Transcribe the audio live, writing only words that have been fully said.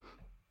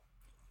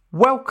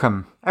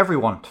Welcome,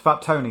 everyone, to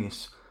Fat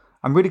Tony's.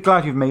 I'm really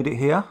glad you've made it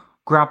here.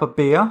 Grab a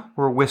beer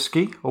or a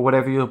whiskey or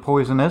whatever your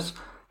poison is,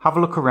 have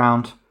a look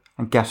around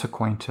and get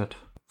acquainted.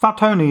 Fat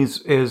Tony's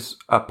is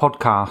a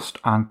podcast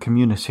and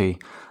community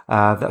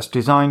that's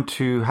designed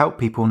to help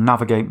people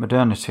navigate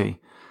modernity.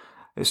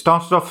 It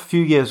started off a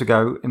few years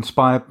ago,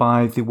 inspired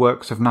by the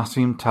works of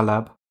Nassim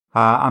Taleb,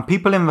 and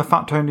people in the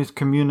Fat Tony's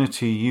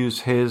community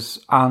use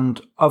his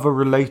and other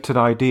related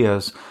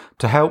ideas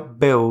to help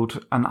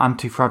build an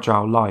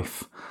anti-fragile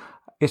life.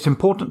 It's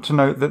important to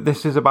note that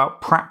this is about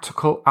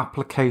practical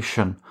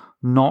application,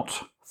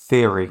 not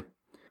theory.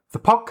 The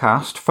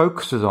podcast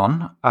focuses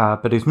on,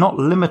 but is not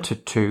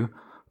limited to,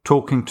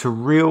 talking to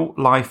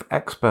real-life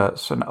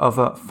experts and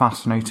other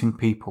fascinating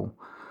people.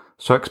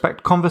 So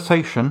expect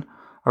conversation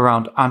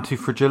around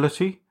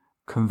anti-fragility,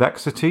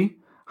 convexity,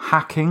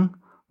 hacking,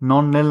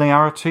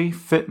 non-linearity,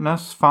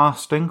 fitness,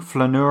 fasting,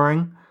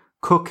 flaneuring,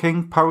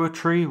 cooking,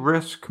 poetry,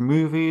 risk,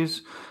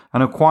 movies,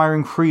 and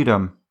acquiring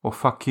freedom or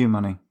fuck you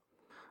money.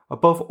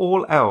 Above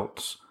all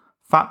else,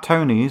 Fat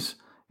Tony's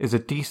is a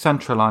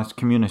decentralized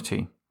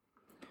community.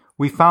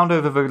 We found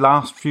over the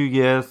last few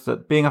years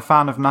that being a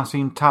fan of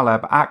Nassim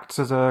Taleb acts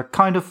as a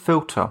kind of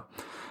filter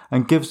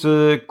and gives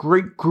a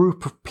great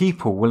group of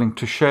people willing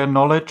to share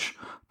knowledge,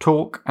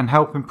 talk, and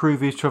help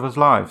improve each other's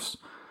lives.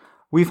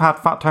 We've had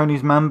Fat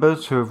Tony's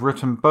members who have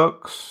written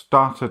books,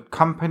 started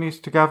companies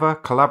together,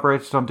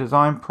 collaborated on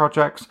design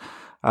projects,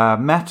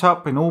 met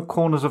up in all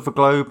corners of the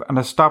globe and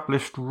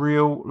established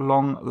real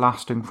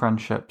long-lasting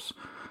friendships.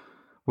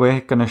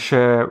 We're going to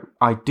share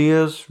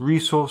ideas,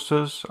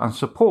 resources and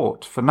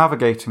support for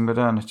navigating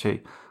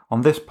modernity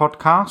on this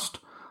podcast,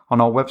 on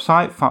our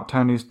website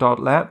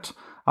fattonys.net,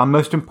 and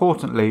most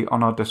importantly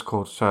on our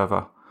Discord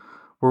server.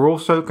 We're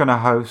also going to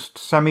host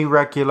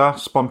semi-regular,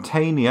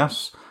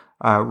 spontaneous,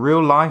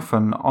 real-life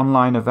and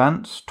online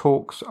events,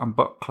 talks and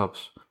book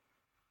clubs.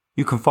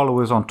 You can follow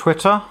us on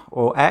Twitter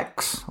or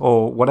X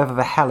or whatever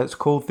the hell it's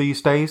called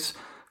these days.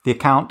 The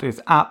account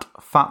is at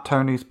Fat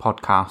Tony's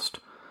Podcast.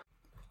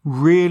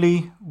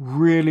 Really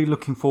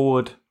looking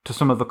forward to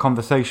some of the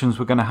conversations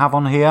we're going to have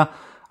on here.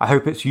 I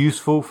hope it's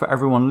useful for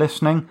everyone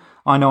listening.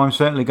 I know I'm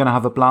certainly going to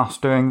have a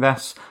blast doing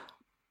this.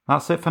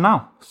 That's it for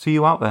now. See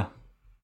you out there.